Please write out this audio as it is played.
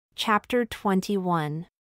Chapter 21.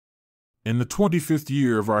 In the 25th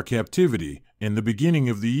year of our captivity, in the beginning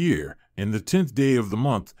of the year, in the 10th day of the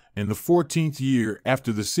month, in the 14th year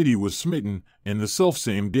after the city was smitten, in the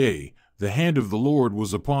selfsame day, the hand of the Lord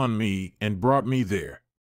was upon me and brought me there.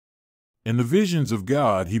 In the visions of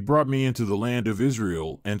God he brought me into the land of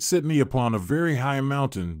Israel and set me upon a very high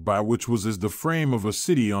mountain by which was as the frame of a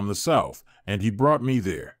city on the south, and he brought me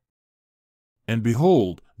there. And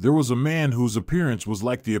behold, there was a man whose appearance was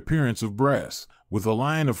like the appearance of brass, with a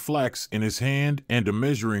line of flax in his hand and a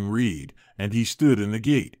measuring reed, and he stood in the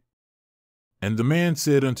gate. And the man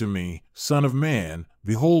said unto me, Son of man,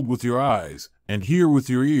 behold with your eyes, and hear with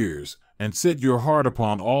your ears, and set your heart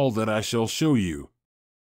upon all that I shall show you.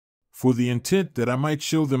 For the intent that I might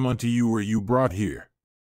show them unto you are you brought here.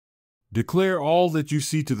 Declare all that you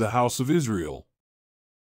see to the house of Israel.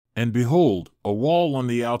 And behold, a wall on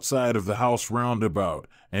the outside of the house round about,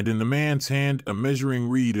 and in the man's hand a measuring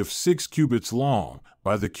reed of 6 cubits long,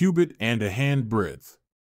 by the cubit and a hand breadth.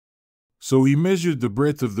 So he measured the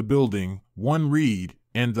breadth of the building, 1 reed,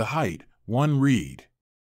 and the height, 1 reed.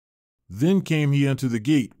 Then came he unto the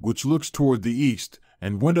gate which looks toward the east,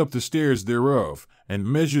 and went up the stairs thereof, and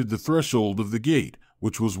measured the threshold of the gate,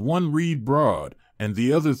 which was 1 reed broad, and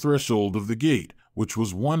the other threshold of the gate, which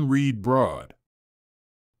was 1 reed broad.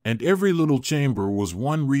 And every little chamber was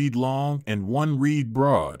 1 reed long and 1 reed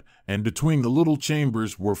broad, and between the little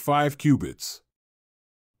chambers were 5 cubits.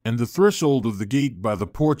 And the threshold of the gate by the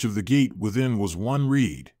porch of the gate within was 1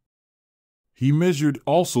 reed. He measured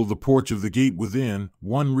also the porch of the gate within,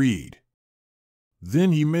 1 reed.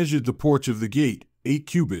 Then he measured the porch of the gate, 8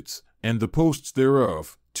 cubits, and the posts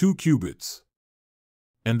thereof, 2 cubits.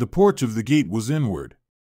 And the porch of the gate was inward.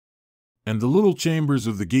 And the little chambers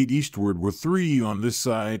of the gate eastward were 3 on this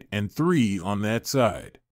side and 3 on that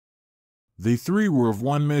side. They 3 were of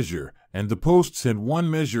 1 measure, and the posts had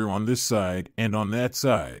 1 measure on this side and on that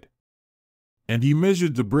side. And he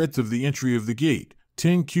measured the breadth of the entry of the gate,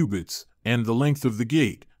 10 cubits, and the length of the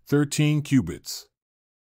gate, 13 cubits.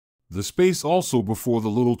 The space also before the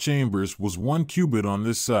little chambers was 1 cubit on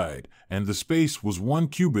this side, and the space was 1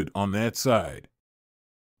 cubit on that side.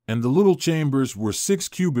 And the little chambers were 6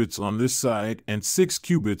 cubits on this side and 6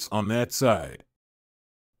 cubits on that side.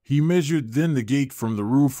 He measured then the gate from the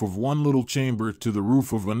roof of 1 little chamber to the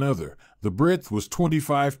roof of another. The breadth was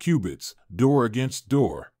 25 cubits, door against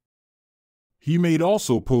door. He made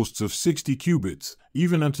also posts of 60 cubits,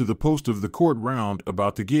 even unto the post of the court round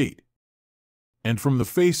about the gate. And from the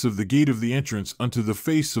face of the gate of the entrance unto the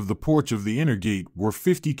face of the porch of the inner gate were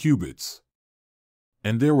 50 cubits.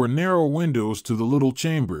 And there were narrow windows to the little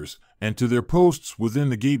chambers, and to their posts within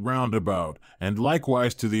the gate round about, and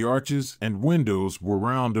likewise to the arches and windows were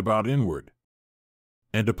round about inward.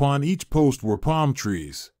 And upon each post were palm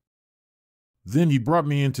trees. Then he brought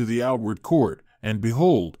me into the outward court, and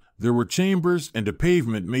behold, there were chambers and a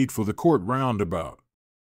pavement made for the court round about.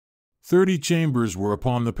 30 chambers were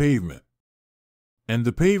upon the pavement. And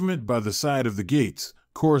the pavement by the side of the gates,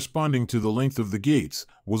 corresponding to the length of the gates,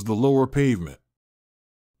 was the lower pavement.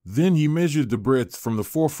 Then he measured the breadth from the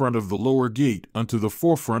forefront of the lower gate unto the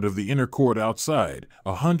forefront of the inner court outside,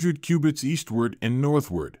 100 cubits eastward and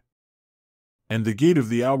northward. And the gate of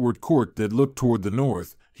the outward court that looked toward the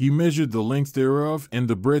north, he measured the length thereof and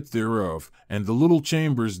the breadth thereof, and the little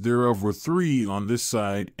chambers thereof were 3 on this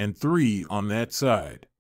side and 3 on that side.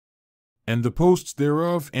 And the posts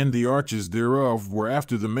thereof and the arches thereof were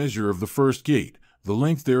after the measure of the first gate. The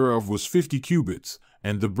length thereof was 50 cubits,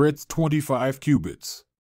 and the breadth 25 cubits.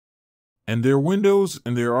 And their windows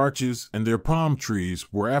and their arches and their palm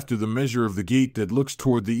trees were after the measure of the gate that looks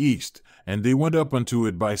toward the east, and they went up unto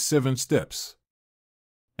it by 7 steps.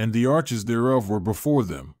 And the arches thereof were before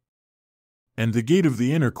them. And the gate of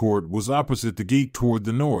the inner court was opposite the gate toward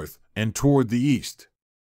the north, and toward the east.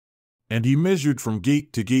 And he measured from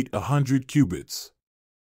gate to gate 100 cubits.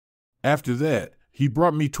 After that, he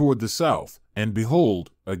brought me toward the south, and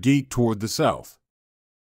behold, a gate toward the south.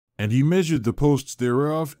 And he measured the posts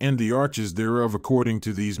thereof and the arches thereof according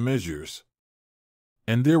to these measures.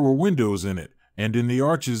 And there were windows in it, and in the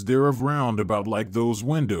arches thereof round about like those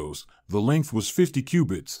windows, the length was 50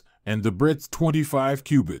 cubits, and the breadth 25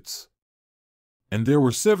 cubits. And there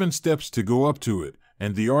were 7 steps to go up to it,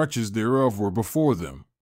 and the arches thereof were before them.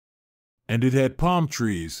 And it had palm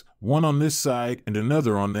trees, one on this side and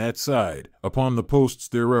another on that side, upon the posts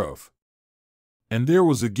thereof. And there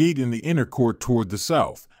was a gate in the inner court toward the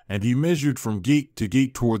south, and he measured from gate to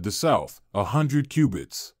gate toward the south, 100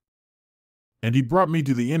 cubits. And he brought me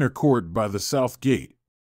to the inner court by the south gate.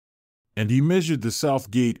 And he measured the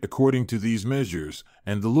south gate according to these measures,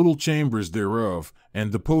 and the little chambers thereof,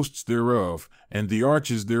 and the posts thereof, and the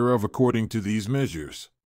arches thereof according to these measures.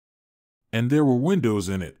 And there were windows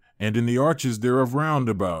in it, and in the arches thereof round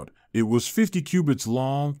about. It was 50 cubits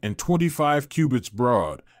long and 25 cubits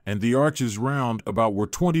broad, and the arches round about were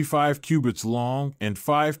 25 cubits long and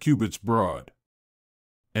 5 cubits broad.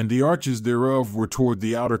 And the arches thereof were toward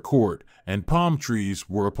the outer court, and palm trees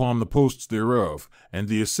were upon the posts thereof, and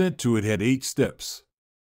the ascent to it had 8 steps.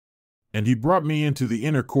 And he brought me into the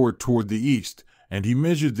inner court toward the east, and he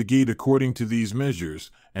measured the gate according to these measures,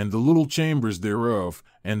 and the little chambers thereof,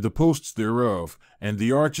 and the posts thereof, and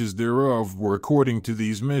the arches thereof were according to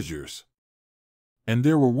these measures. And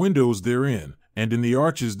there were windows therein, and in the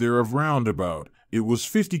arches thereof round about. It was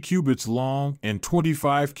 50 cubits long and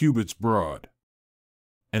 25 cubits broad.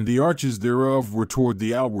 And the arches thereof were toward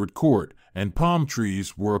the outward court, and palm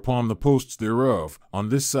trees were upon the posts thereof, on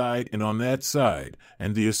this side and on that side,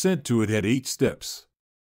 and the ascent to it had 8 steps.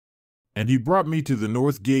 And he brought me to the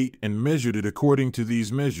north gate, and measured it according to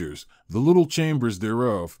these measures, the little chambers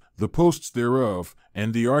thereof, the posts thereof,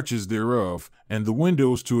 and the arches thereof, and the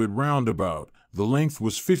windows to it round about. The length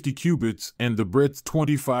was 50 cubits, and the breadth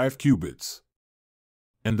 25 cubits.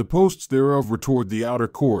 And the posts thereof were toward the outer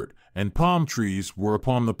court, and palm trees were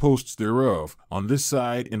upon the posts thereof, on this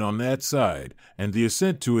side and on that side, and the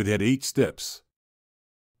ascent to it had 8 steps.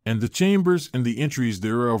 And the chambers and the entries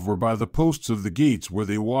thereof were by the posts of the gates where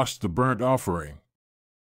they washed the burnt offering.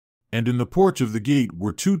 And in the porch of the gate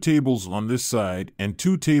were 2 tables on this side and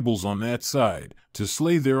 2 tables on that side, to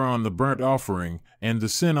slay thereon the burnt offering, and the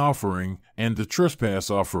sin offering, and the trespass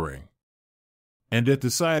offering. And at the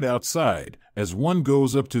side outside, as one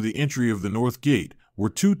goes up to the entry of the north gate, were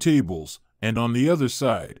 2 tables, and on the other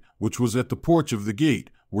side, which was at the porch of the gate,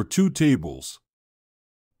 were 2 tables.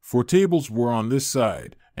 4 tables were on this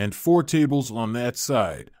side, and 4 tables on that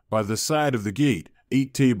side, by the side of the gate,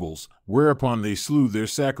 8 tables, whereupon they slew their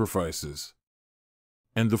sacrifices.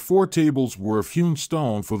 And the 4 tables were of hewn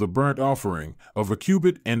stone for the burnt offering, of 1.5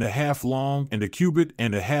 cubits long, and 1.5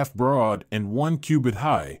 cubits broad, and 1 cubit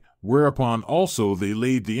high, whereupon also they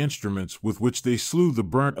laid the instruments with which they slew the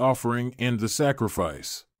burnt offering and the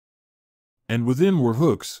sacrifice. And within were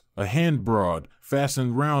hooks, 1 hand broad,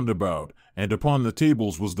 fastened round about, and upon the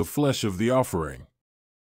tables was the flesh of the offering.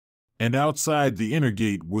 And outside the inner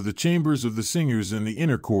gate were the chambers of the singers in the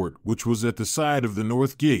inner court, which was at the side of the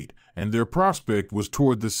north gate, and their prospect was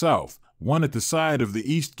toward the south, one at the side of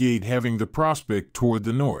the east gate having the prospect toward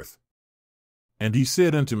the north. And he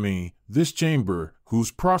said unto me, This chamber, whose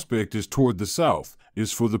prospect is toward the south,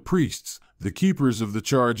 is for the priests, the keepers of the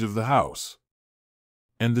charge of the house.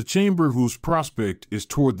 And the chamber whose prospect is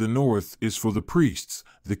toward the north is for the priests,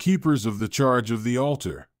 the keepers of the charge of the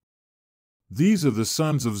altar. These are the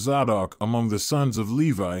sons of Zadok among the sons of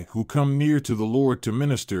Levi who come near to the Lord to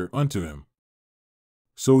minister unto him.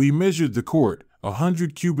 So he measured the court,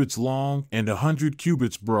 100 cubits long and 100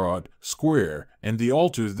 cubits broad, square, and the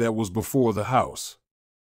altar that was before the house.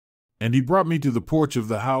 And he brought me to the porch of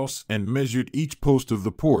the house, and measured each post of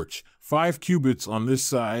the porch, 5 cubits on this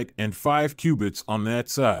side and 5 cubits on that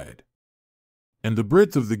side. And the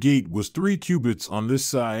breadth of the gate was 3 cubits on this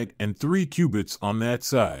side and 3 cubits on that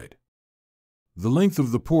side. The length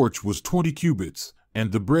of the porch was 20 cubits,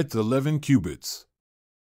 and the breadth 11 cubits.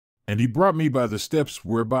 And he brought me by the steps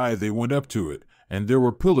whereby they went up to it, and there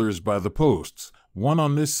were pillars by the posts, one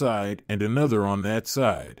on this side and another on that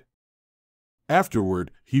side.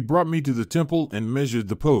 Afterward, he brought me to the temple and measured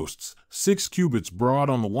the posts, 6 cubits broad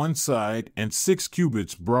on the one side and 6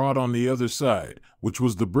 cubits broad on the other side, which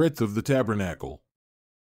was the breadth of the tabernacle.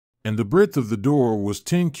 And the breadth of the door was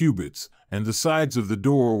 10 cubits, and the sides of the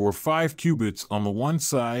door were 5 cubits on the one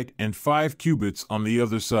side and 5 cubits on the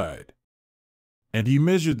other side. And he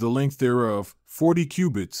measured the length thereof, 40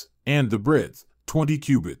 cubits, and the breadth, 20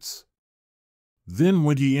 cubits. Then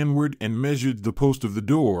went he inward and measured the post of the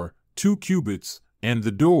door, 2 cubits, and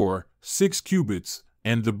the door, 6 cubits,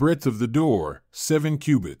 and the breadth of the door, 7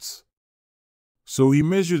 cubits. So he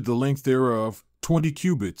measured the length thereof, 20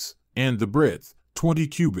 cubits, and the breadth, 20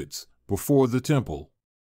 cubits, before the temple.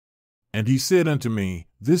 And he said unto me,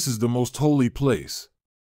 This is the most holy place.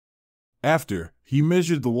 After, he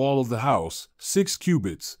measured the wall of the house, 6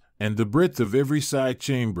 cubits, and the breadth of every side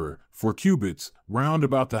chamber, 4 cubits, round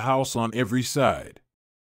about the house on every side.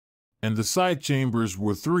 And the side chambers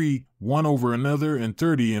were 3, one over another, and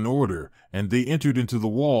 30 in order, and they entered into the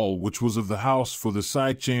wall which was of the house for the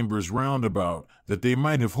side chambers round about, that they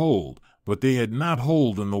might have hold, but they had not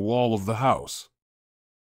hold in the wall of the house.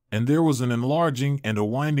 And there was an enlarging and a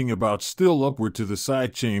winding about still upward to the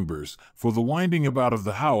side chambers, for the winding about of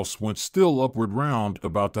the house went still upward round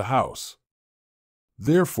about the house.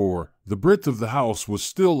 Therefore, the breadth of the house was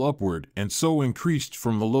still upward, and so increased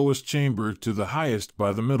from the lowest chamber to the highest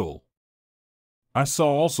by the middle. I saw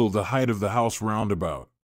also the height of the house round about.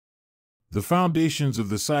 The foundations of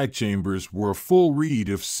the side chambers were a full reed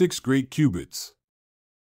of 6 great cubits.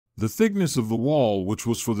 The thickness of the wall which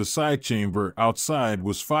was for the side chamber outside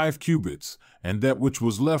was 5 cubits, and that which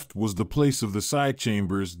was left was the place of the side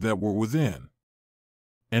chambers that were within.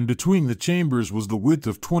 And between the chambers was the width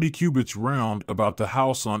of 20 cubits round about the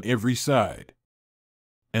house on every side.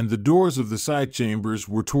 And the doors of the side chambers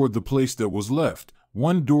were toward the place that was left,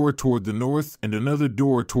 one door toward the north and another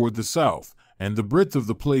door toward the south, and the breadth of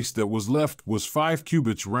the place that was left was 5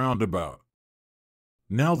 cubits round about.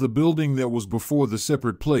 Now the building that was before the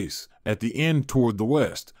separate place, at the end toward the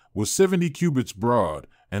west, was 70 cubits broad,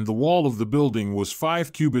 and the wall of the building was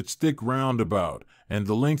 5 cubits thick round about, and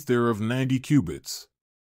the length thereof 90 cubits.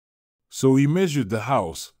 So he measured the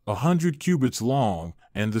house 100 cubits long,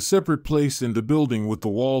 and the separate place in the building with the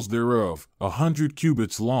walls thereof 100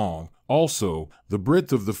 cubits long, also the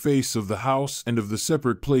breadth of the face of the house and of the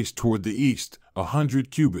separate place toward the east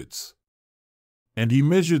 100 cubits. And he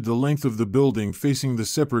measured the length of the building facing the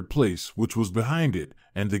separate place which was behind it,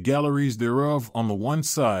 and the galleries thereof on the one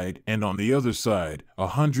side and on the other side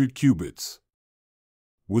 100 cubits.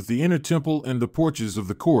 With the inner temple and the porches of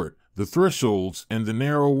the court, the thresholds and the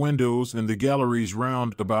narrow windows and the galleries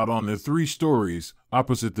round about on their 3 stories,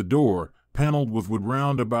 opposite the door, paneled with wood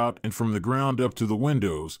round about and from the ground up to the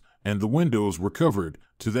windows, and the windows were covered,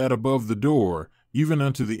 to that above the door, even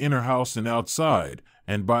unto the inner house and outside,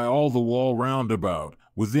 and by all the wall round about,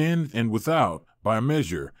 within and without, by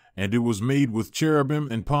measure, and it was made with cherubim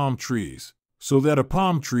and palm trees, so that a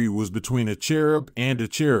palm tree was between a cherub and a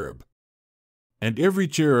cherub. And every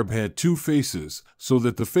cherub had 2 faces, so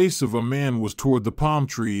that the face of a man was toward the palm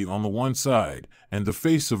tree on the one side, and the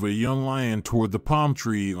face of a young lion toward the palm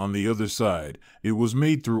tree on the other side. It was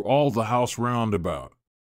made through all the house round about.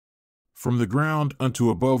 From the ground unto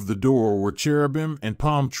above the door were cherubim and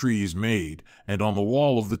palm trees made, and on the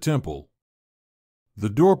wall of the temple. The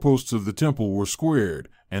doorposts of the temple were squared,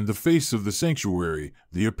 and the face of the sanctuary,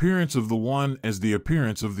 the appearance of the one as the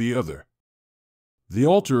appearance of the other. The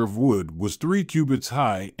altar of wood was 3 cubits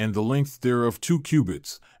high, and the length thereof 2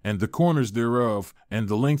 cubits, and the corners thereof, and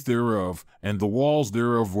the length thereof, and the walls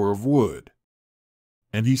thereof were of wood.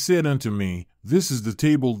 And he said unto me, This is the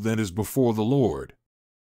table that is before the Lord.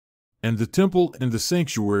 And the temple and the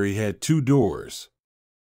sanctuary had 2 doors.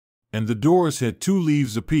 And the doors had 2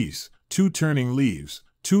 leaves apiece, 2 turning leaves,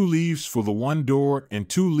 2 leaves for the one door, and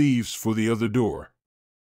 2 leaves for the other door.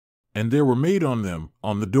 And there were made on them,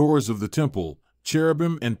 on the doors of the temple,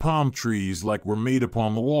 cherubim and palm trees like were made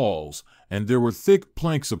upon the walls, and there were thick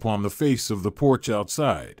planks upon the face of the porch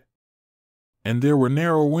outside. And there were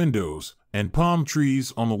narrow windows, and palm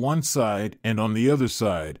trees on the one side and on the other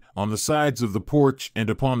side, on the sides of the porch and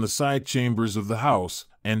upon the side chambers of the house,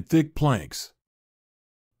 and thick planks.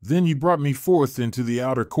 Then he brought me forth into the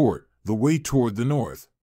outer court, the way toward the north.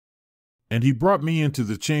 And he brought me into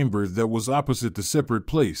the chamber that was opposite the separate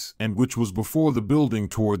place, and which was before the building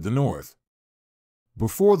toward the north.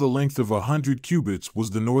 Before the length of 100 cubits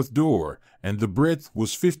was the north door, and the breadth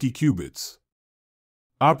was 50 cubits.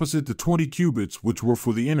 Opposite the 20 cubits which were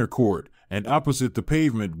for the inner court, and opposite the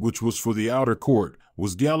pavement which was for the outer court,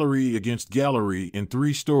 was gallery against gallery in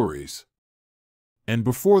 3 stories. And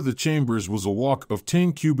before the chambers was a walk of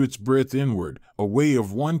 10 cubits breadth inward, a way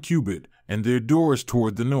of 1 cubit, and their doors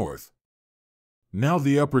toward the north. Now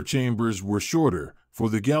the upper chambers were shorter, for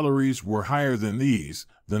the galleries were higher than these,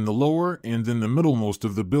 than the lower and than the middlemost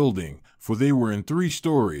of the building, for they were in 3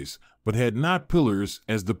 stories, but had not pillars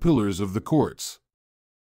as the pillars of the courts.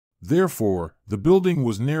 Therefore, the building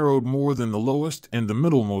was narrowed more than the lowest and the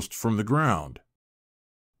middlemost from the ground.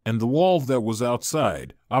 And the wall that was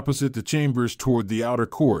outside, opposite the chambers toward the outer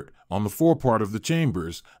court, on the forepart of the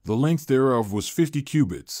chambers, the length thereof was 50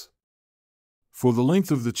 cubits. For the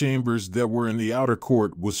length of the chambers that were in the outer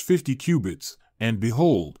court was 50 cubits, and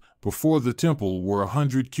behold, before the temple were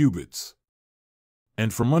 100 cubits.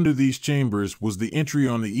 And from under these chambers was the entry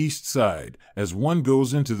on the east side, as one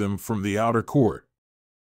goes into them from the outer court.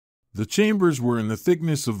 The chambers were in the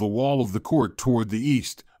thickness of the wall of the court toward the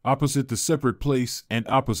east, opposite the separate place and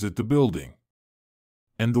opposite the building.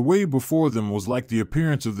 And the way before them was like the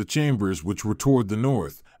appearance of the chambers which were toward the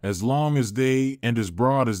north, as long as they and as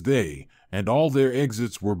broad as they, and all their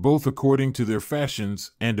exits were both according to their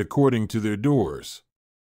fashions and according to their doors.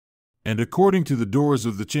 And according to the doors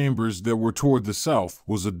of the chambers that were toward the south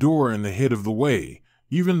was a door in the head of the way,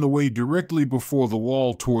 even the way directly before the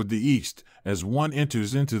wall toward the east, as one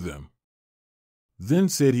enters into them. Then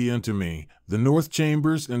said he unto me, The north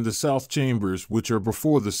chambers and the south chambers which are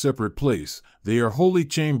before the separate place, they are holy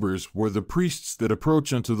chambers where the priests that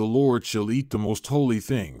approach unto the Lord shall eat the most holy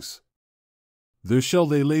things. There shall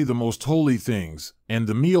they lay the most holy things, and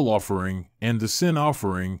the meal offering, and the sin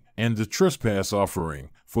offering, and the trespass offering,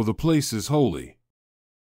 for the place is holy.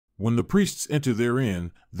 When the priests enter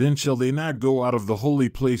therein, then shall they not go out of the holy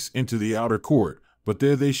place into the outer court, but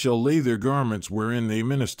there they shall lay their garments wherein they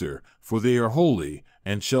minister, for they are holy,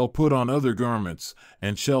 and shall put on other garments,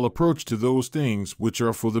 and shall approach to those things which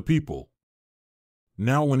are for the people.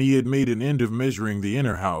 Now when he had made an end of measuring the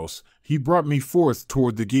inner house, he brought me forth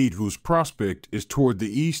toward the gate whose prospect is toward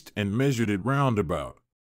the east, and measured it round about.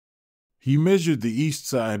 He measured the east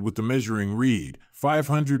side with the measuring reed,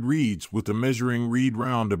 500 reeds with the measuring reed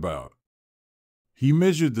round about. He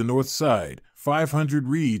measured the north side, 500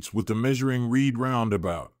 reeds with the measuring reed round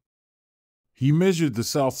about. He measured the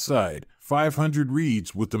south side, 500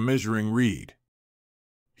 reeds with the measuring reed.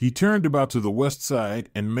 He turned about to the west side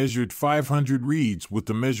and measured 500 reeds with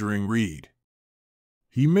the measuring reed.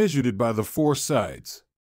 He measured it by the four sides.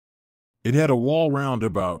 It had a wall round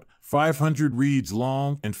about, 500 reeds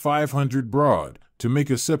long and 500 broad, to make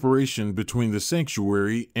a separation between the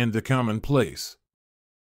sanctuary and the common place.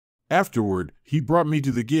 Afterward, he brought me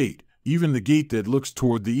to the gate, even the gate that looks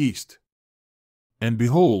toward the east. And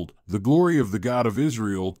behold, the glory of the God of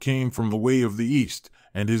Israel came from the way of the east,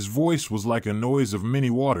 and his voice was like a noise of many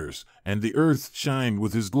waters, and the earth shined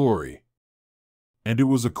with his glory. And it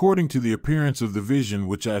was according to the appearance of the vision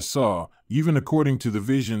which I saw, even according to the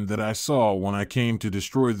vision that I saw when I came to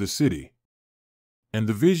destroy the city. And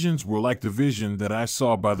the visions were like the vision that I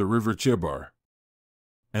saw by the river Chebar.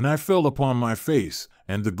 And I fell upon my face,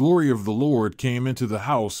 and the glory of the Lord came into the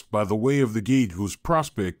house by the way of the gate whose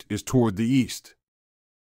prospect is toward the east.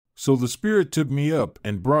 So the Spirit took me up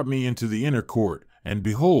and brought me into the inner court, and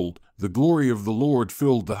behold, the glory of the Lord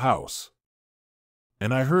filled the house.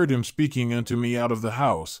 And I heard him speaking unto me out of the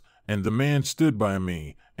house, and the man stood by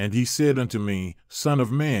me, and he said unto me, Son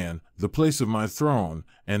of man, the place of my throne,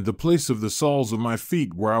 and the place of the soles of my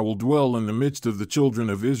feet where I will dwell in the midst of the children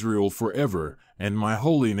of Israel forever, and my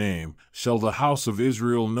holy name shall the house of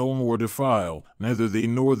Israel no more defile, neither they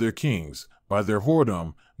nor their kings, by their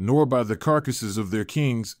whoredom, nor by the carcasses of their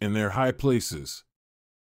kings in their high places.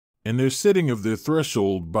 And their sitting of their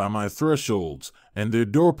threshold by my thresholds, and their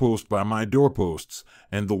doorpost by my doorposts,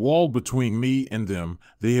 and the wall between me and them,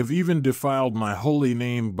 they have even defiled my holy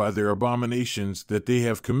name by their abominations that they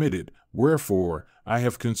have committed, wherefore I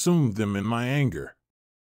have consumed them in my anger.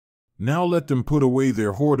 Now let them put away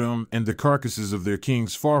their whoredom and the carcasses of their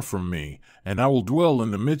kings far from me, and I will dwell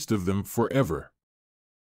in the midst of them forever.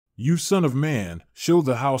 You son of man, show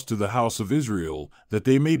the house to the house of Israel, that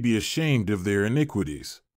they may be ashamed of their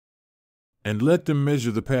iniquities. And let them measure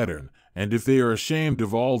the pattern, and if they are ashamed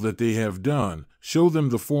of all that they have done, show them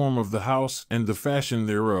the form of the house and the fashion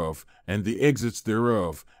thereof, and the exits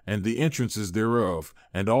thereof, and the entrances thereof,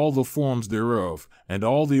 and all the forms thereof, and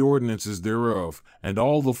all the ordinances thereof, and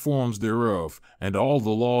all the forms thereof, and all the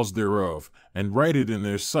laws thereof, and write it in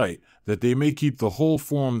their sight, that they may keep the whole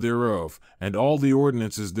form thereof, and all the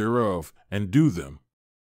ordinances thereof, and do them.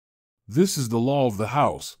 This is the law of the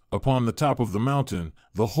house. Upon the top of the mountain,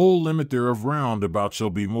 the whole limit thereof round about shall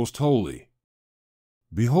be most holy.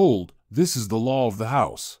 Behold, this is the law of the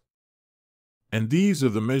house. And these are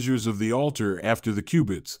the measures of the altar after the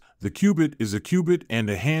cubits. The cubit is a cubit and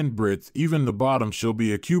a handbreadth, even the bottom shall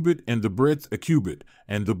be a cubit and the breadth a cubit,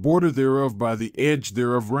 and the border thereof by the edge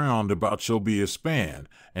thereof round about shall be a span,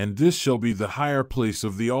 and this shall be the higher place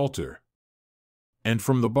of the altar. And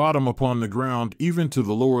from the bottom upon the ground even to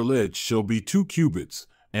the lower ledge shall be 2 cubits,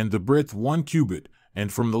 and the breadth 1 cubit,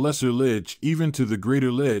 and from the lesser ledge even to the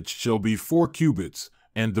greater ledge shall be 4 cubits,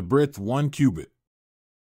 and the breadth 1 cubit.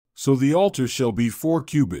 So the altar shall be 4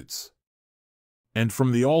 cubits. And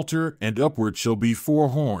from the altar and upward shall be 4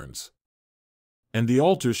 horns. And the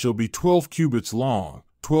altar shall be 12 cubits long,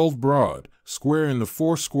 12 broad, square in the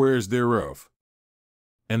 4 squares thereof.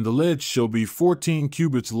 And the ledge shall be 14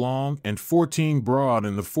 cubits long and 14 broad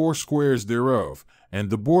in the 4 squares thereof, and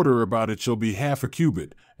the border about it shall be half a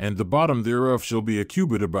cubit, and the bottom thereof shall be a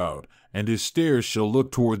cubit about, and his stairs shall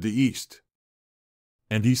look toward the east.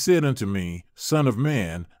 And he said unto me, Son of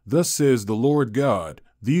man, thus says the Lord God,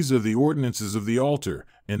 these are the ordinances of the altar,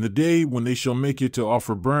 in the day when they shall make it to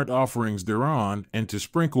offer burnt offerings thereon, and to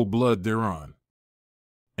sprinkle blood thereon.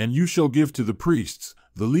 And you shall give to the priests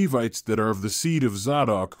the Levites that are of the seed of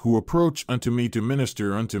Zadok, who approach unto me to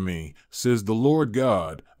minister unto me, says the Lord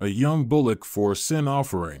God, a young bullock for a sin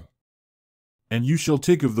offering. And you shall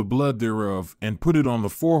take of the blood thereof, and put it on the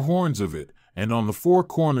four horns of it, and on the four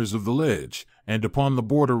corners of the ledge, and upon the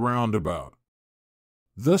border round about.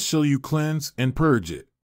 Thus shall you cleanse and purge it.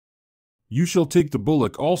 You shall take the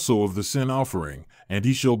bullock also of the sin offering, and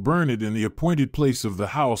he shall burn it in the appointed place of the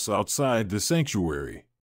house outside the sanctuary.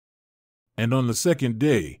 And on the second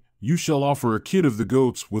day you shall offer a kid of the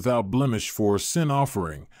goats without blemish for a sin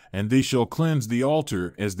offering, and they shall cleanse the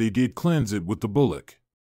altar as they did cleanse it with the bullock.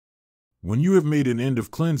 When you have made an end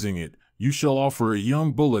of cleansing it, you shall offer a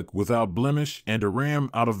young bullock without blemish and a ram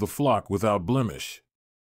out of the flock without blemish.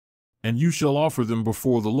 And you shall offer them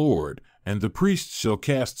before the Lord, and the priests shall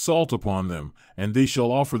cast salt upon them, and they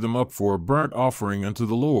shall offer them up for a burnt offering unto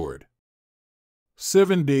the Lord.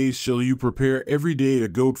 7 days shall you prepare every day a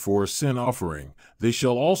goat for a sin offering. They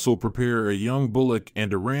shall also prepare a young bullock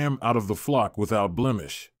and a ram out of the flock without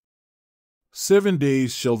blemish. 7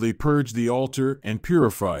 days shall they purge the altar and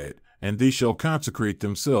purify it, and they shall consecrate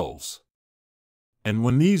themselves. And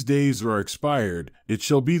when these days are expired, it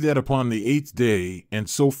shall be that upon the 8th day, and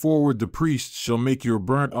so forward, the priests shall make your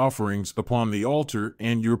burnt offerings upon the altar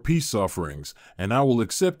and your peace offerings, and I will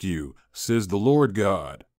accept you, says the Lord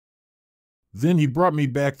God. Then he brought me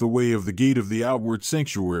back the way of the gate of the outward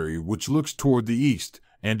sanctuary, which looks toward the east,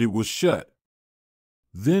 and it was shut.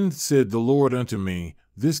 Then said the Lord unto me,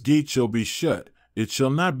 This gate shall be shut, it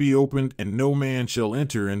shall not be opened, and no man shall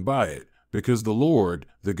enter and buy it, because the Lord,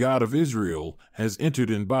 the God of Israel, has entered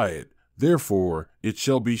and buy it, therefore it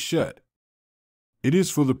shall be shut. It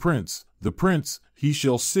is for the prince, he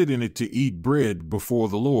shall sit in it to eat bread before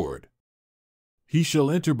the Lord. He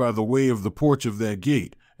shall enter by the way of the porch of that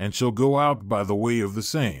gate, and shall go out by the way of the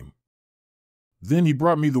same. Then he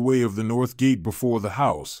brought me the way of the north gate before the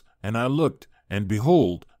house, and I looked, and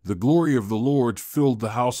behold, the glory of the Lord filled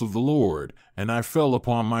the house of the Lord, and I fell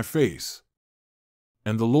upon my face.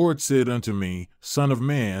 And the Lord said unto me, Son of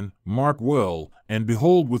man, mark well, and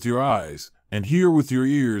behold with your eyes, and hear with your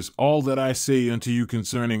ears all that I say unto you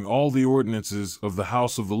concerning all the ordinances of the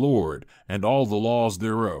house of the Lord, and all the laws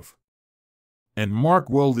thereof. And mark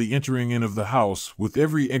well the entering in of the house with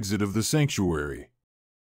every exit of the sanctuary.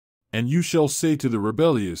 And you shall say to the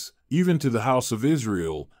rebellious, even to the house of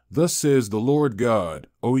Israel, Thus says the Lord God,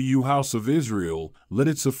 O you house of Israel, let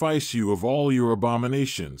it suffice you of all your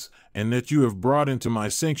abominations, and that you have brought into my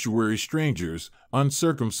sanctuary strangers,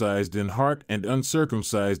 uncircumcised in heart and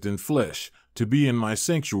uncircumcised in flesh, to be in my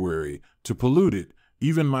sanctuary, to pollute it,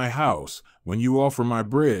 even my house, when you offer my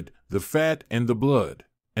bread, the fat and the blood.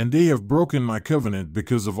 And they have broken my covenant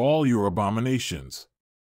because of all your abominations.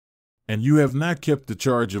 And you have not kept the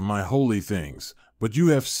charge of my holy things, but you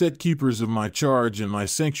have set keepers of my charge in my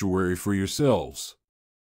sanctuary for yourselves.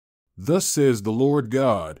 Thus says the Lord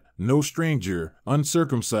God, No stranger,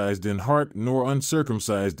 uncircumcised in heart nor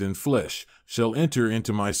uncircumcised in flesh, shall enter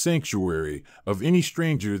into my sanctuary, of any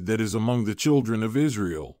stranger that is among the children of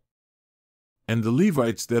Israel. And the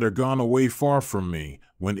Levites that are gone away far from me,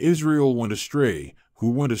 when Israel went astray,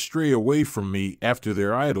 who went astray away from me after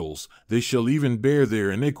their idols, they shall even bear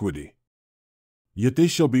their iniquity. Yet they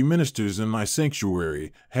shall be ministers in my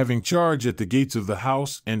sanctuary, having charge at the gates of the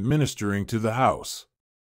house and ministering to the house.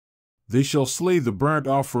 They shall slay the burnt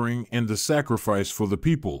offering and the sacrifice for the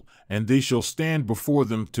people, and they shall stand before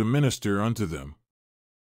them to minister unto them.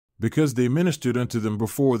 Because they ministered unto them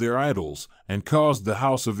before their idols, and caused the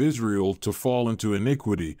house of Israel to fall into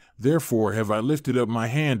iniquity, therefore have I lifted up my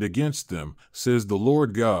hand against them, says the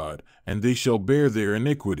Lord God, and they shall bear their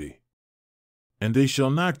iniquity. And they shall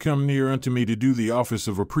not come near unto me to do the office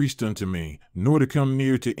of a priest unto me, nor to come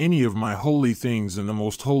near to any of my holy things in the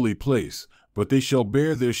most holy place, but they shall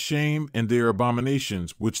bear their shame and their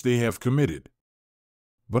abominations which they have committed.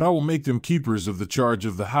 But I will make them keepers of the charge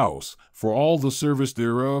of the house, for all the service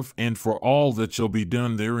thereof, and for all that shall be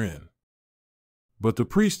done therein. But the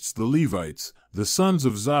priests the Levites, the sons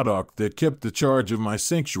of Zadok that kept the charge of my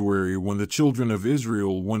sanctuary when the children of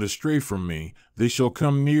Israel went astray from me, they shall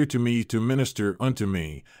come near to me to minister unto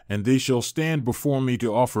me, and they shall stand before me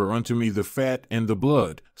to offer unto me the fat and the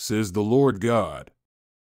blood, says the Lord God.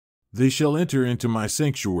 They shall enter into my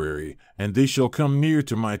sanctuary, and they shall come near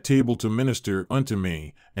to my table to minister unto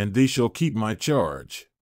me, and they shall keep my charge.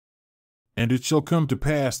 And it shall come to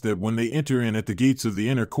pass that when they enter in at the gates of the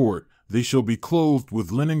inner court, they shall be clothed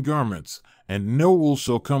with linen garments, and no wool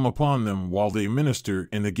shall come upon them while they minister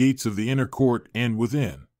in the gates of the inner court and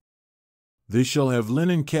within. They shall have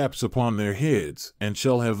linen caps upon their heads, and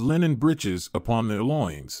shall have linen breeches upon their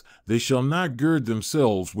loins. They shall not gird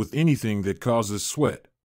themselves with anything that causes sweat.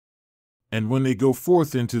 And when they go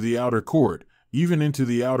forth into the outer court, even into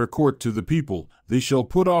the outer court to the people, they shall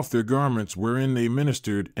put off their garments wherein they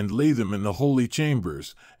ministered, and lay them in the holy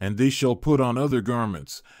chambers, and they shall put on other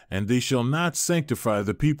garments, and they shall not sanctify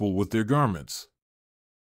the people with their garments.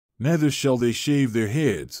 Neither shall they shave their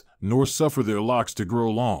heads, nor suffer their locks to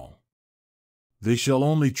grow long. They shall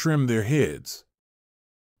only trim their heads.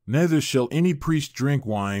 Neither shall any priest drink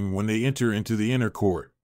wine when they enter into the inner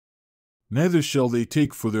court. Neither shall they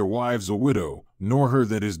take for their wives a widow, nor her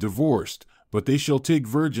that is divorced, but they shall take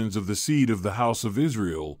virgins of the seed of the house of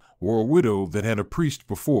Israel, or a widow that had a priest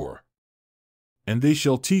before. And they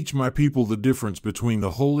shall teach my people the difference between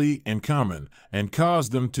the holy and common, and cause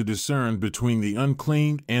them to discern between the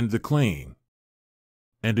unclean and the clean.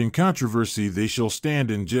 And in controversy they shall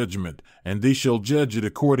stand in judgment, and they shall judge it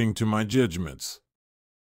according to my judgments.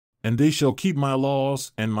 And they shall keep my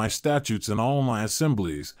laws and my statutes in all my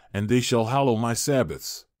assemblies, and they shall hallow my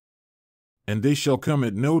Sabbaths. And they shall come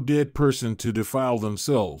at no dead person to defile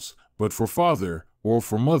themselves, but for father, or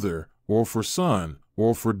for mother, or for son,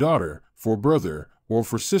 or for daughter, for brother, or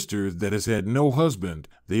for sister that has had no husband,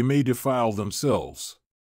 they may defile themselves.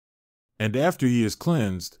 And after he is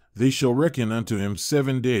cleansed, they shall reckon unto him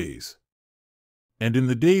 7 days. And in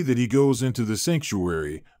the day that he goes into the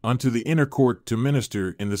sanctuary, unto the inner court to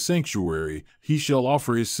minister in the sanctuary, he shall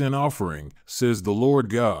offer his sin offering, says the Lord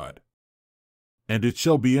God. And it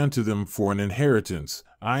shall be unto them for an inheritance,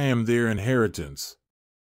 I am their inheritance.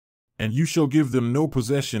 And you shall give them no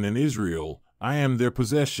possession in Israel, I am their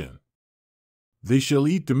possession. They shall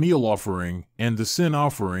eat the meal offering, and the sin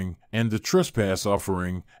offering, and the trespass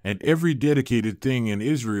offering, and every dedicated thing in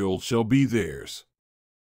Israel shall be theirs.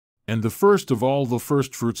 And the first of all the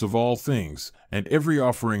firstfruits of all things, and every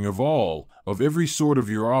offering of every sort of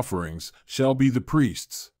your offerings, shall be the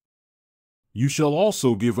priest's. You shall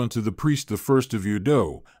also give unto the priest the first of your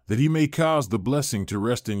dough, that he may cause the blessing to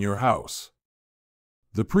rest in your house.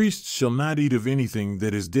 The priest shall not eat of anything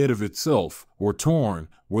that is dead of itself, or torn,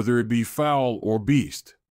 whether it be fowl or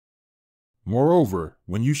beast. Moreover,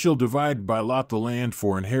 when you shall divide by lot the land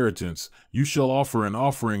for inheritance, you shall offer an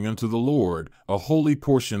offering unto the Lord, a holy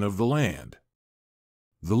portion of the land.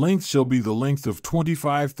 The length shall be the length of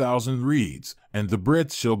 25,000 reeds, and the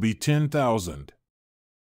breadth shall be 10,000.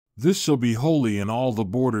 This shall be holy in all the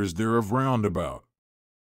borders thereof round about.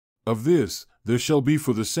 Of this, there shall be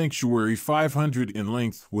for the sanctuary 500 in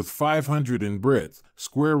length, with 500 in breadth,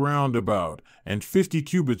 square round about, and 50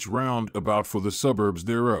 cubits round about for the suburbs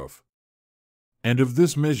thereof. And of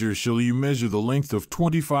this measure shall you measure the length of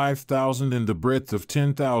 25,000 and the breadth of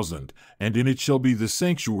 10,000, and in it shall be the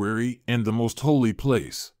sanctuary and the most holy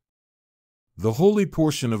place. The holy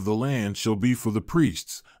portion of the land shall be for the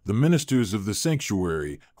priests, the ministers of the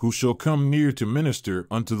sanctuary, who shall come near to minister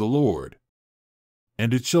unto the Lord.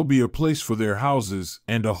 And it shall be a place for their houses,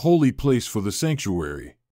 and a holy place for the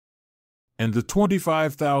sanctuary. And the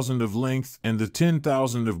 25,000 of length and the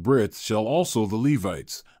 10,000 of breadth shall also the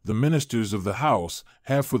Levites, the ministers of the house,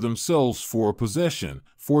 have for themselves for a possession,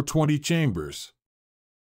 for 20 chambers.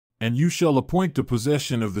 And you shall appoint the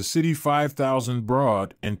possession of the city 5,000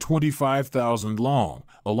 broad and 25,000 long,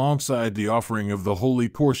 alongside the offering of the holy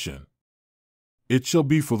portion. It shall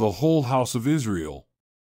be for the whole house of Israel.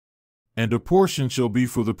 And a portion shall be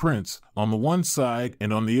for the prince, on the one side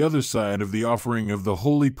and on the other side of the offering of the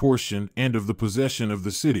holy portion and of the possession of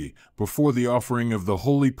the city, before the offering of the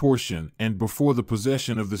holy portion and before the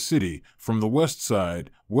possession of the city, from the west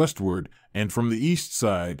side, westward, and from the east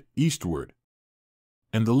side, eastward.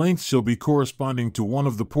 And the length shall be corresponding to one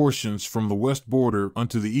of the portions from the west border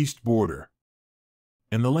unto the east border.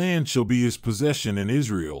 And the land shall be his possession in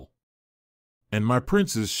Israel. And my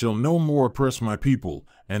princes shall no more oppress my people,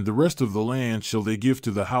 and the rest of the land shall they give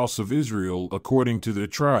to the house of Israel according to their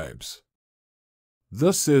tribes.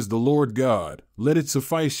 Thus says the Lord God, let it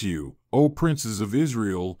suffice you, O princes of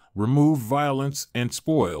Israel, remove violence and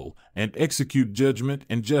spoil, and execute judgment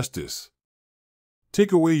and justice.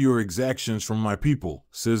 Take away your exactions from my people,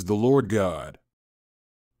 says the Lord God.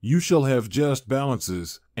 You shall have just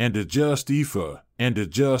balances, and a just ephah, and a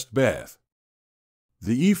just bath.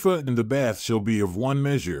 The ephah and the bath shall be of one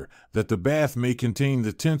measure, that the bath may contain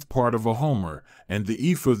the 10th part of a homer, and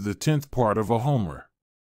the ephah the 10th part of a homer.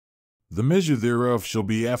 The measure thereof shall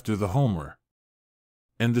be after the homer.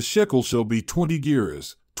 And the shekel shall be 20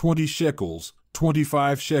 gerahs, 20 shekels,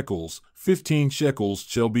 25 shekels, 15 shekels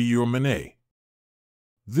shall be your mineh.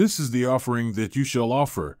 This is the offering that you shall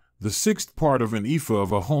offer, the 6th part of an ephah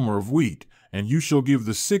of a homer of wheat, and you shall give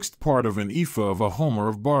the 6th part of an ephah of a homer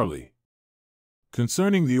of barley.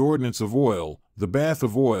 Concerning the ordinance of oil, the bath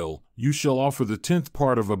of oil, you shall offer the 10th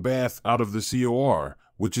part of a bath out of the cor,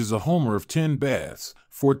 which is a homer of 10 baths,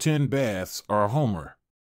 for 10 baths are a homer.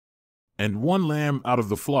 And 1 lamb out of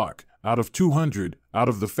the flock, out of 200, out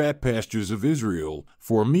of the fat pastures of Israel,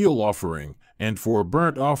 for a meal offering, and for a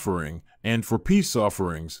burnt offering, and for peace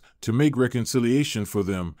offerings, to make reconciliation for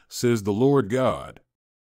them, says the Lord God.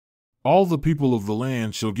 All the people of the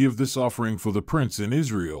land shall give this offering for the prince in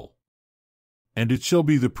Israel. And it shall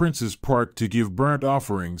be the prince's part to give burnt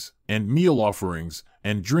offerings, and meal offerings,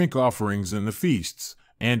 and drink offerings in the feasts,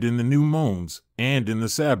 and in the new moons, and in the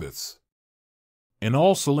Sabbaths. In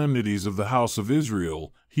all solemnities of the house of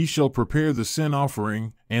Israel, he shall prepare the sin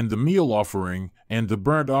offering, and the meal offering, and the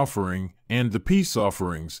burnt offering, and the peace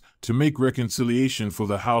offerings, to make reconciliation for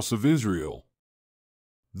the house of Israel.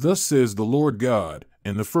 Thus says the Lord God,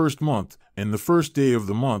 in the 1st month, in the 1st day of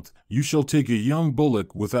the month, you shall take a young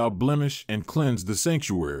bullock without blemish and cleanse the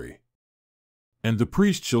sanctuary. And the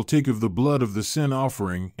priest shall take of the blood of the sin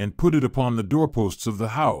offering and put it upon the doorposts of the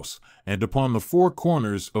house, and upon the 4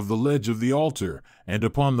 corners of the ledge of the altar, and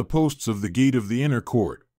upon the posts of the gate of the inner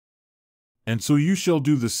court. And so you shall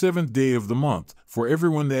do the 7th day of the month, for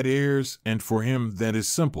everyone that errs, and for him that is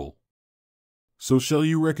simple. So shall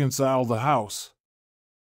you reconcile the house.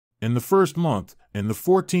 In the 1st month, in the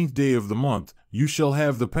 14th day of the month, you shall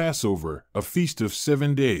have the Passover, a feast of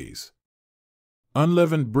 7 days.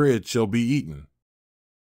 Unleavened bread shall be eaten.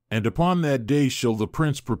 And upon that day shall the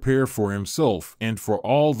prince prepare for himself and for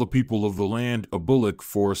all the people of the land a bullock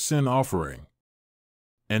for a sin offering.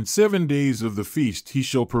 And 7 days of the feast he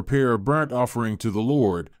shall prepare a burnt offering to the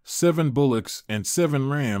Lord, 7 bullocks and 7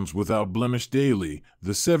 rams without blemish daily,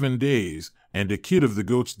 the 7 days, and a kid of the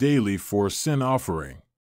goats daily for a sin offering.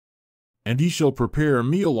 And he shall prepare a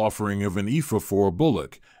meal offering of an ephah for a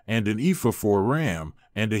bullock, and an ephah for a ram,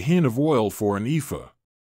 and a hin of oil for an ephah.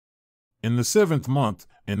 In the 7th month,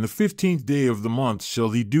 in the 15th day of the month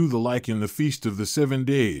shall he do the like in the feast of the 7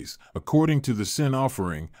 days, according to the sin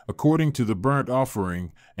offering, according to the burnt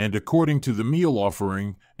offering, and according to the meal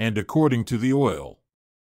offering, and according to the oil.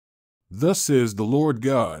 Thus says the Lord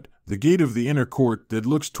God, the gate of the inner court that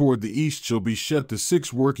looks toward the east shall be shut the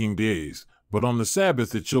 6 working days, but on the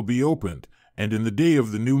Sabbath it shall be opened, and in the day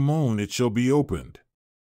of the new moon it shall be opened.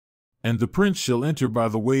 And the prince shall enter by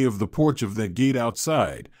the way of the porch of that gate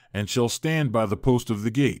outside, and shall stand by the post of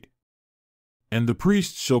the gate. And the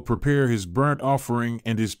priest shall prepare his burnt offering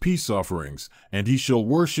and his peace offerings, and he shall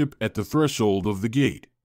worship at the threshold of the gate.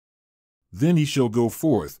 Then he shall go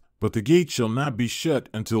forth, but the gate shall not be shut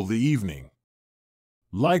until the evening.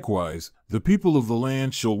 Likewise, the people of the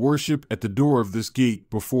land shall worship at the door of this gate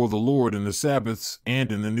before the Lord in the Sabbaths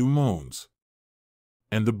and in the new moons.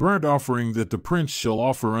 And the burnt offering that the prince shall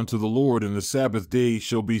offer unto the Lord in the Sabbath day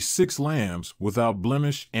shall be 6 lambs without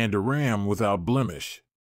blemish and a ram without blemish.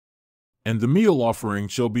 And the meal offering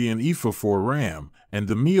shall be an ephah for a ram, and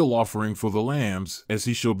the meal offering for the lambs as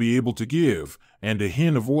he shall be able to give, and a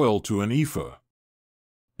hin of oil to an ephah.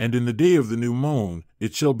 And in the day of the new moon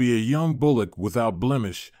it shall be a young bullock without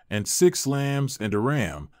blemish, and 6 lambs and a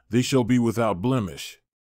ram, they shall be without blemish.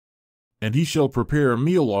 And he shall prepare a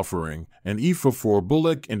meal offering, an ephah for a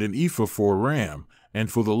bullock and an ephah for a ram,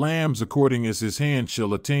 and for the lambs according as his hand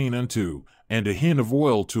shall attain unto, and a hin of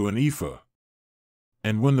oil to an ephah.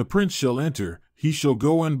 And when the prince shall enter, he shall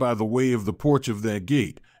go in by the way of the porch of that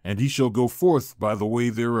gate, and he shall go forth by the way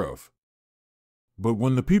thereof. But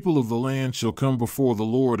when the people of the land shall come before the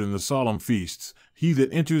Lord in the solemn feasts, he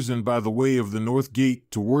that enters in by the way of the north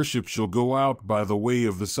gate to worship shall go out by the way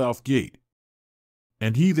of the south gate.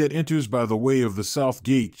 And he that enters by the way of the south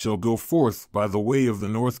gate shall go forth by the way of the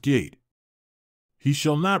north gate. He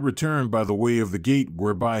shall not return by the way of the gate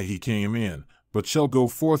whereby he came in, but shall go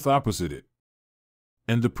forth opposite it.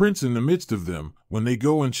 And the prince in the midst of them, when they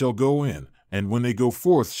go in shall go in, and when they go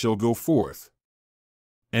forth shall go forth.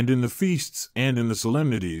 And in the feasts and in the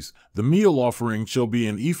solemnities, the meal offering shall be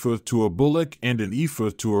an ephah to a bullock and an ephah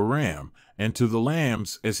to a ram, and to the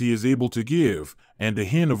lambs as he is able to give, and a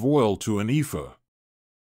hin of oil to an ephah.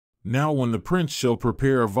 Now when the prince shall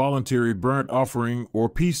prepare a voluntary burnt offering or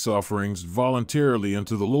peace offerings voluntarily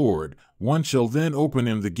unto the Lord, one shall then open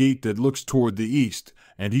him the gate that looks toward the east,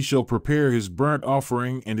 and he shall prepare his burnt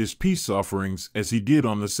offering and his peace offerings as he did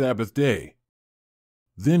on the Sabbath day.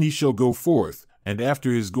 Then he shall go forth, and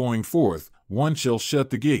after his going forth, one shall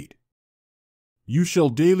shut the gate. You shall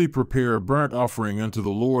daily prepare a burnt offering unto the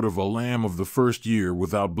Lord of a lamb of the 1st year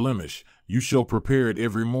without blemish, you shall prepare it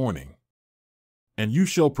every morning. And you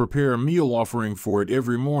shall prepare a meal offering for it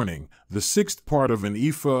every morning, the 6th part of an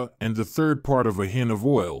ephah and the 3rd part of a hin of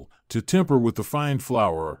oil, to temper with the fine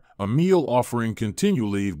flour, a meal offering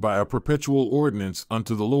continually by a perpetual ordinance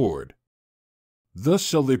unto the Lord. Thus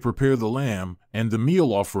shall they prepare the lamb, and the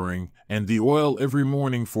meal offering, and the oil every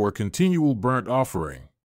morning for a continual burnt offering.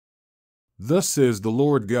 Thus says the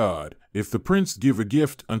Lord God, if the prince give a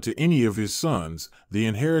gift unto any of his sons, the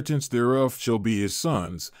inheritance thereof shall be his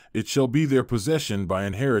sons, it shall be their possession by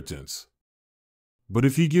inheritance. But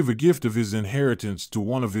if he give a gift of his inheritance to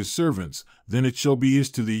one of his servants, then it shall be his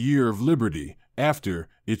to the year of liberty, after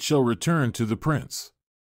it shall return to the prince.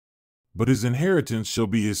 But his inheritance shall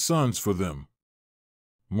be his sons for them.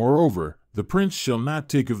 Moreover, the prince shall not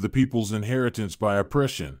take of the people's inheritance by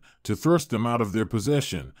oppression, to thrust them out of their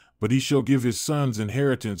possession, but he shall give his sons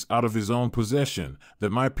inheritance out of his own possession,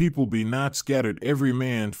 that my people be not scattered every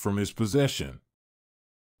man from his possession.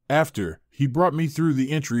 After, he brought me through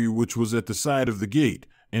the entry which was at the side of the gate,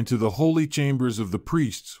 into the holy chambers of the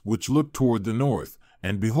priests which looked toward the north,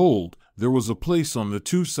 and behold, there was a place on the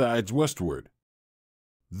 2 sides westward.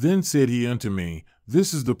 Then said he unto me,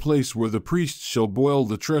 This is the place where the priests shall boil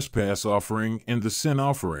the trespass offering and the sin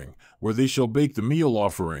offering, where they shall bake the meal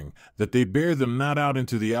offering, that they bear them not out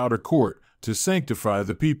into the outer court, to sanctify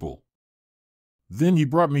the people. Then he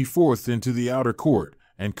brought me forth into the outer court,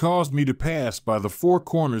 and caused me to pass by the 4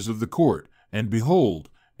 corners of the court, and behold,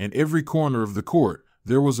 in every corner of the court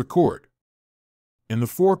there was a court. In the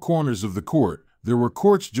 4 corners of the court there were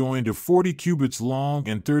courts joined of 40 cubits long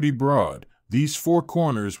and 30 broad. These 4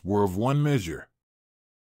 corners were of one measure.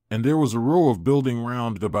 And there was a row of building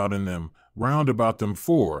round about them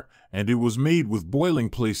 4, and it was made with boiling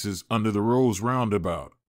places under the rows round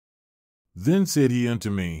about. Then said he unto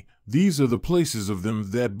me, These are the places of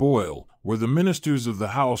them that boil, where the ministers of the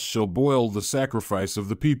house shall boil the sacrifice of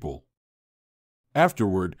the people.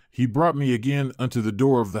 Afterward he brought me again unto the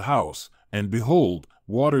door of the house, and behold,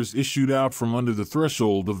 waters issued out from under the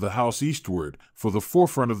threshold of the house eastward, for the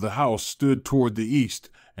forefront of the house stood toward the east,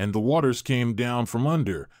 and the waters came down from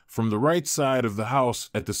under, from the right side of the house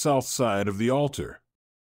at the south side of the altar.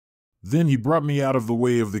 Then he brought me out of the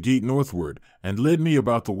way of the gate northward, and led me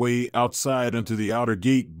about the way outside unto the outer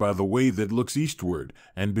gate by the way that looks eastward,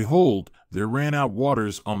 and behold, there ran out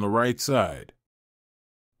waters on the right side.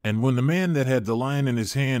 And when the man that had the line in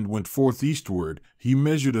his hand went forth eastward, he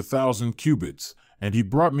measured 1,000 cubits, and he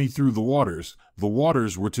brought me through the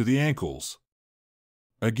waters were to the ankles.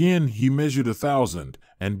 Again he measured 1,000,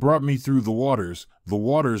 and brought me through the waters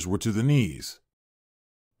were to the knees.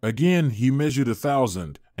 Again he measured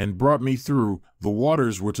 1,000, and brought me through, the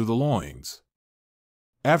waters were to the loins.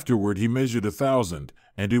 Afterward he measured 1,000,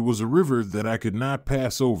 and it was a river that I could not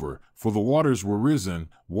pass over, for the waters were risen,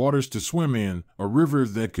 waters to swim in, a river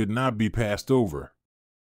that could not be passed over.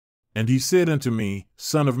 And he said unto me,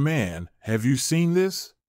 Son of man, have you seen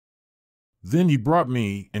this? Then he brought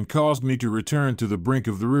me, and caused me to return to the brink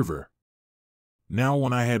of the river. Now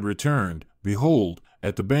when I had returned, behold,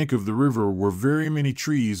 at the bank of the river were very many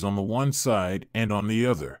trees on the one side and on the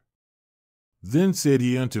other. Then said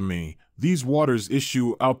he unto me, These waters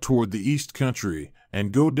issue out toward the east country,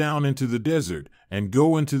 and go down into the desert, and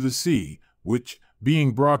go into the sea, which,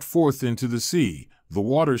 being brought forth into the sea, the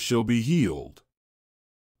waters shall be healed.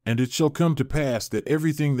 And it shall come to pass that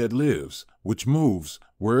everything that lives, which moves,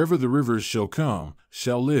 wherever the rivers shall come,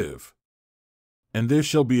 shall live. And there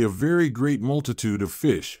shall be a very great multitude of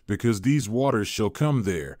fish, because these waters shall come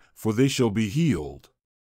there, for they shall be healed.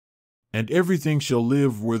 And everything shall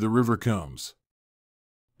live where the river comes.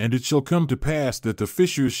 And it shall come to pass that the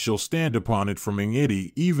fishers shall stand upon it from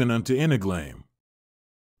Engedi even unto Eneglaim.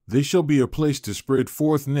 They shall be a place to spread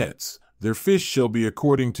forth nets, their fish shall be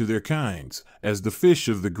according to their kinds, as the fish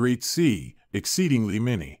of the great sea, exceedingly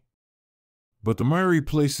many. But the miry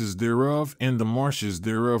places thereof and the marshes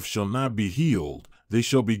thereof shall not be healed, they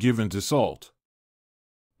shall be given to salt.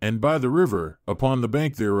 And by the river, upon the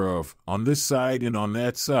bank thereof, on this side and on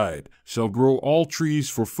that side, shall grow all trees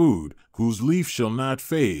for food, whose leaf shall not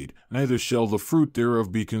fade, neither shall the fruit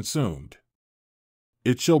thereof be consumed.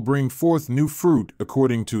 It shall bring forth new fruit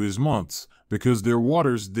according to his months, because their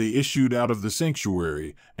waters they issued out of the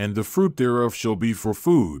sanctuary, and the fruit thereof shall be for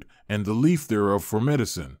food, and the leaf thereof for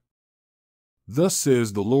medicine. Thus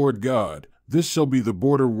says the Lord God, This shall be the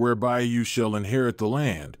border whereby you shall inherit the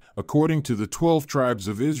land. According to the 12 tribes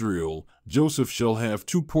of Israel, Joseph shall have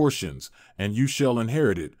 2 portions, and you shall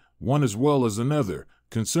inherit it, one as well as another,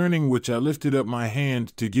 concerning which I lifted up my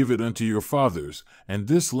hand to give it unto your fathers, and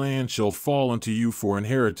this land shall fall unto you for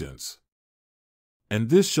inheritance. And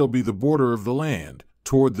this shall be the border of the land,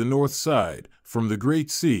 toward the north side, from the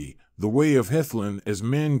great sea, the way of Hethlon, as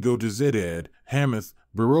men go to Zedad, Hamath,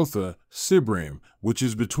 Berotha, Sibram, which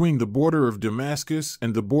is between the border of Damascus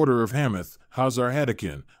and the border of Hamath,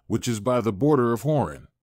 Hazar-Hadakin, which is by the border of Horon.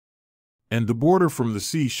 And the border from the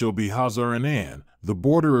sea shall be Hazar-Enan, the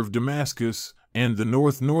border of Damascus, and the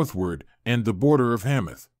north northward, and the border of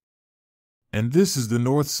Hamath. And this is the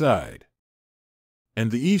north side.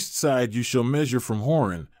 And the east side you shall measure from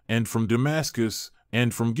Horon, and from Damascus,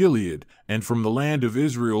 and from Gilead, and from the land of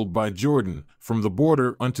Israel by Jordan, from the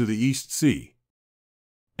border unto the east sea.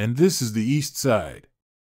 And this is the east side.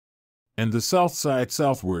 And the south side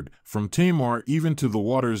southward, from Tamar even to the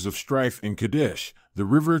waters of strife in Kadesh, the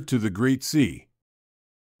river to the great sea.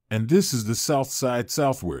 And this is the south side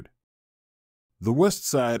southward. The west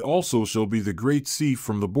side also shall be the great sea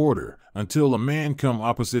from the border, until a man come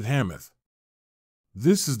opposite Hamath.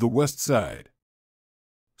 This is the west side.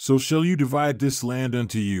 So shall you divide this land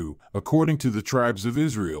unto you, according to the tribes of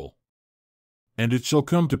Israel. And it shall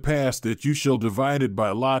come to pass that you shall divide it by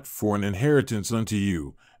lot for an inheritance unto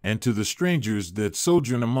you, and to the strangers that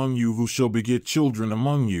sojourn among you who shall beget children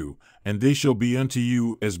among you, and they shall be unto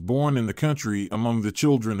you as born in the country among the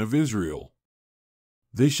children of Israel.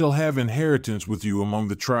 They shall have inheritance with you among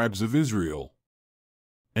the tribes of Israel.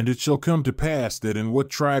 And it shall come to pass that in what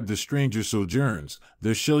tribe the stranger sojourns,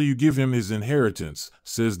 there shall you give him his inheritance,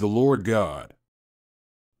 says the Lord God.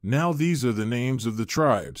 Now these are the names of the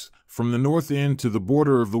tribes, from the north end to the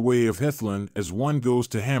border of the way of Hethlon, as one goes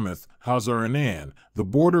to Hamath, Hazar-Enan, the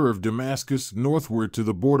border of Damascus northward to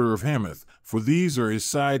the border of Hamath, for these are his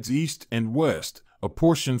sides east and west, a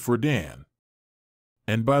portion for Dan.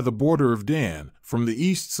 And by the border of Dan, from the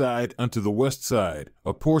east side unto the west side,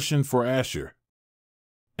 a portion for Asher.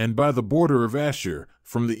 And by the border of Asher,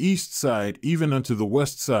 from the east side even unto the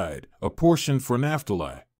west side, a portion for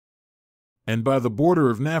Naphtali. And by the border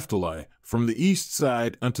of Naphtali, from the east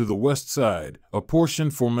side unto the west side, a portion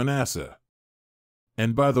for Manasseh.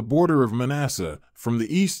 And by the border of Manasseh, from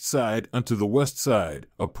the east side unto the west side,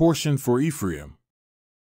 a portion for Ephraim.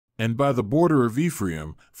 And by the border of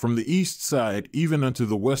Ephraim, from the east side even unto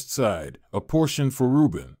the west side, a portion for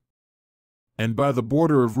Reuben. And by the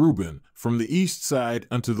border of Reuben, from the east side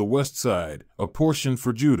unto the west side, a portion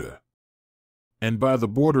for Judah. And by the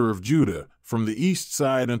border of Judah, from the east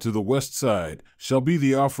side unto the west side, shall be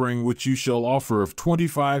the offering which you shall offer of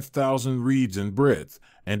 25,000 reeds in breadth,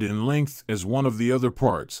 and in length as one of the other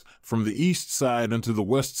parts, from the east side unto the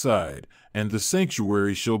west side, and the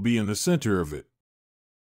sanctuary shall be in the center of it.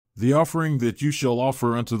 The offering that you shall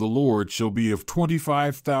offer unto the Lord shall be of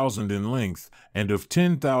 25,000 in length, and of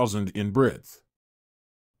 10,000 in breadth.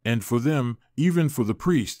 And for them, even for the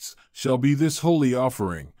priests, shall be this holy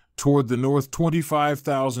offering, toward the north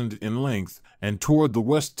 25,000 in length, and toward the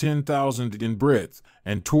west 10,000 in breadth,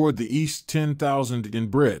 and toward the east 10,000 in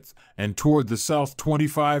breadth, and toward the south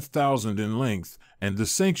 25,000 in length, and the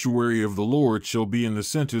sanctuary of the Lord shall be in the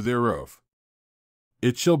center thereof.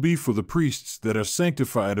 It shall be for the priests that are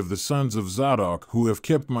sanctified of the sons of Zadok, who have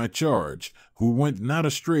kept my charge, who went not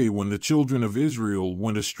astray when the children of Israel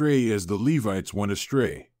went astray as the Levites went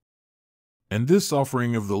astray. And this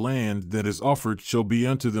offering of the land that is offered shall be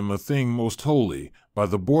unto them a thing most holy, by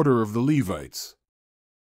the border of the Levites.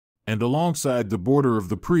 And alongside the border of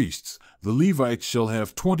the priests, the Levites shall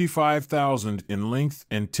have 25,000 in length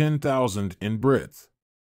and 10,000 in breadth.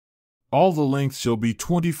 All the length shall be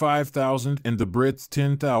 25,000, and the breadth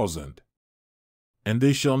 10,000. And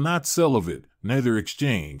they shall not sell of it, neither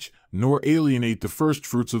exchange, nor alienate the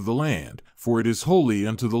firstfruits of the land, for it is holy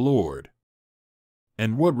unto the Lord.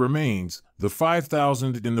 And what remains, the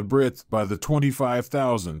 5,000 in the breadth by the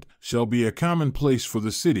 25,000, shall be a common place for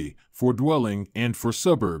the city, for dwelling, and for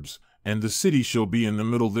suburbs, and the city shall be in the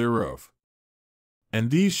middle thereof. And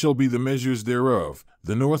these shall be the measures thereof: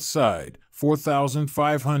 the north side,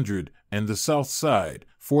 4,500, and the south side,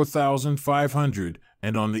 4,500,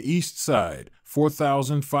 and on the east side,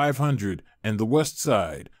 4,500, and the west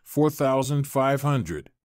side, 4,500.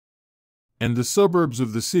 And the suburbs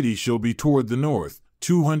of the city shall be toward the north,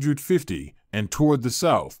 250, and toward the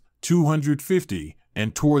south, 250,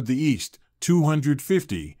 and toward the east,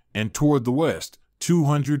 250, and toward the west,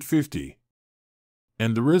 250.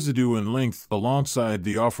 And the residue in length alongside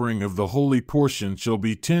the offering of the holy portion shall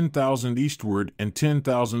be 10,000 eastward and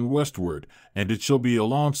 10,000 westward, and it shall be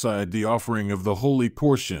alongside the offering of the holy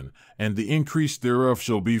portion, and the increase thereof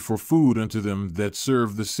shall be for food unto them that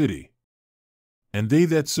serve the city. And they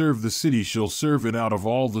that serve the city shall serve it out of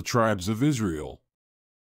all the tribes of Israel.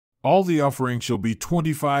 All the offering shall be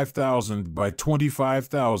 25,000 by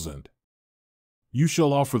 25,000. You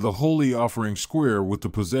shall offer the holy offering square with the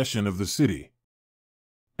possession of the city.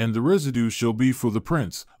 And the residue shall be for the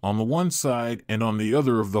prince, on the one side and on the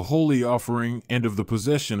other of the holy offering and of the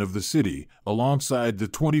possession of the city, alongside the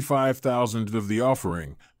 25,000 of the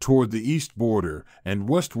offering, toward the east border, and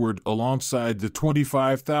westward alongside the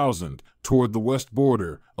 25,000, toward the west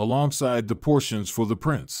border, alongside the portions for the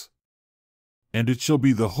prince. And it shall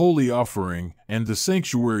be the holy offering, and the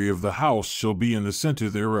sanctuary of the house shall be in the center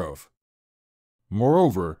thereof.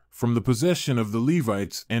 Moreover, from the possession of the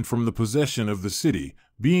Levites and from the possession of the city,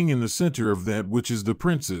 being in the center of that which is the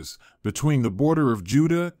prince's, between the border of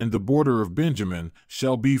Judah and the border of Benjamin,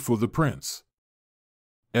 shall be for the prince.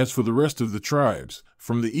 As for the rest of the tribes,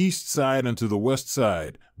 from the east side unto the west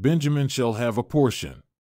side, Benjamin shall have a portion.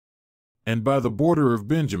 And by the border of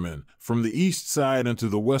Benjamin, from the east side unto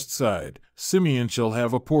the west side, Simeon shall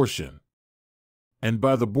have a portion. And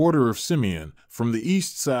by the border of Simeon, from the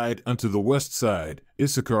east side unto the west side,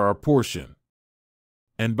 Issachar a portion.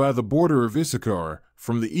 And by the border of Issachar,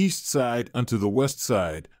 from the east side unto the west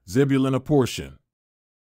side, Zebulun a portion.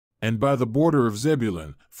 And by the border of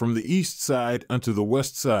Zebulun, from the east side unto the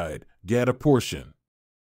west side, Gad a portion.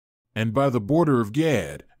 And by the border of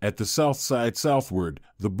Gad, at the south side southward,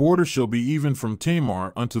 the border shall be even from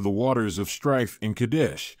Tamar unto the waters of strife in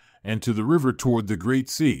Kadesh, and to the river toward the great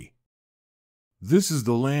sea. This is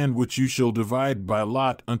the land which you shall divide by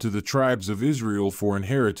lot unto the tribes of Israel for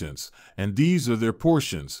inheritance, and these are their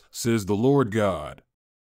portions, says the Lord God.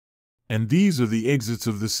 And these are the exits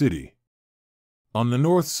of the city. On the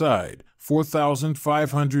north side,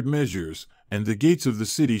 4,500 measures, and the gates of the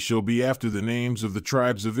city shall be after the names of the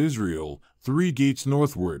tribes of Israel, 3 gates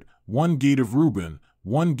northward, 1 gate of Reuben,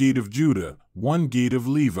 1 gate of Judah, 1 gate of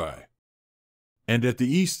Levi. And at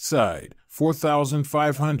the east side,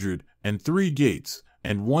 4,500, and 3 gates,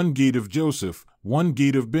 and 1 gate of Joseph, 1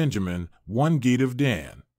 gate of Benjamin, 1 gate of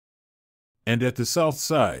Dan. And at the south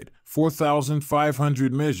side,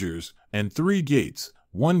 4,500 measures, and 3 gates,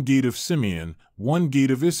 1 gate of Simeon, 1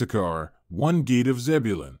 gate of Issachar, 1 gate of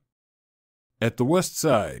Zebulun. At the west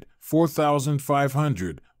side,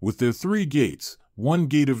 4,500, with their 3 gates, 1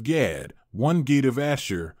 gate of Gad, 1 gate of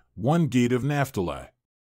Asher, 1 gate of Naphtali.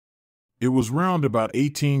 It was round about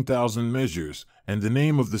 18,000 measures, and the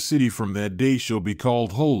name of the city from that day shall be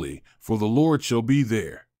called Holy, for the Lord shall be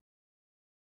there.